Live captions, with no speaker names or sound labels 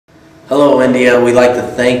Hello, India. We'd like to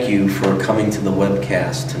thank you for coming to the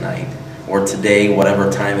webcast tonight, or today,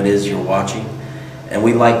 whatever time it is you're watching. And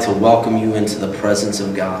we'd like to welcome you into the presence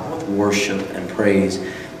of God with worship and praise,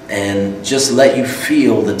 and just let you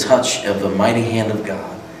feel the touch of the mighty hand of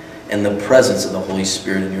God and the presence of the Holy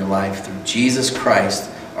Spirit in your life through Jesus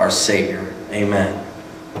Christ, our Savior. Amen.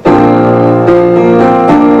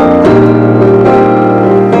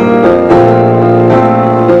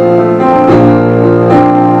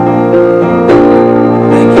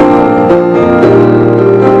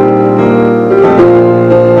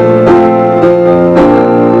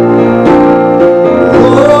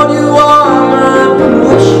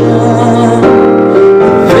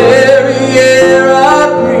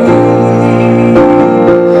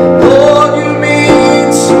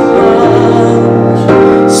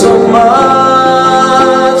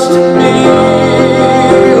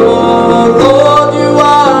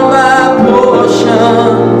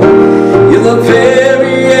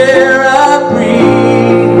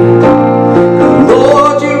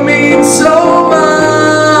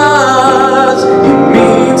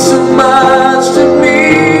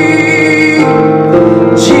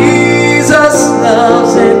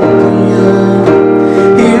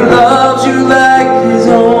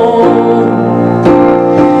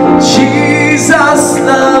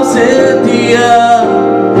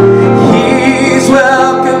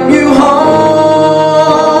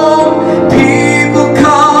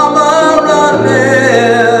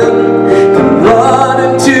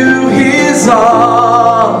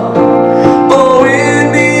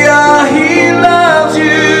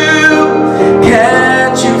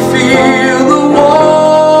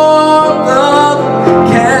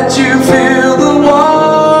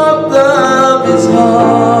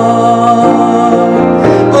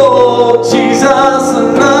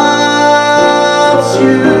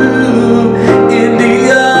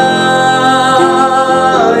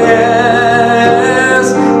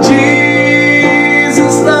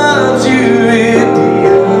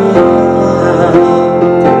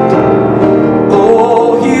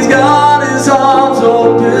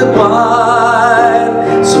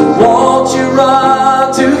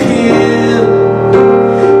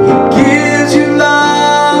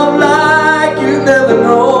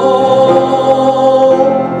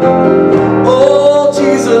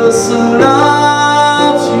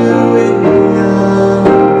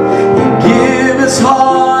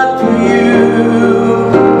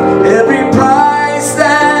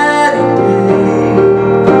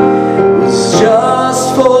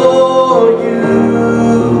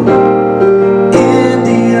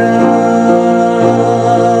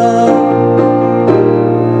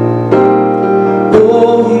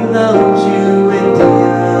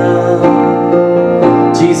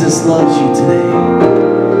 Loves you today.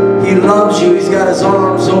 He loves you. He's got his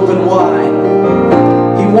arms open wide.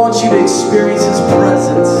 He wants you to experience his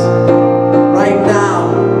presence right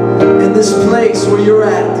now in this place where you're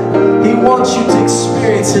at. He wants you to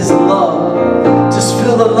experience his love. Just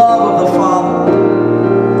feel the love of the Father.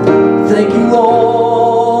 Thank you,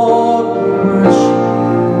 Lord. We worship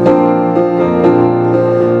you.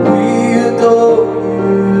 We adore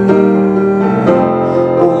you.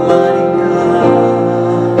 Almighty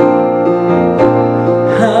God,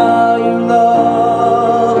 how you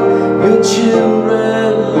love your children.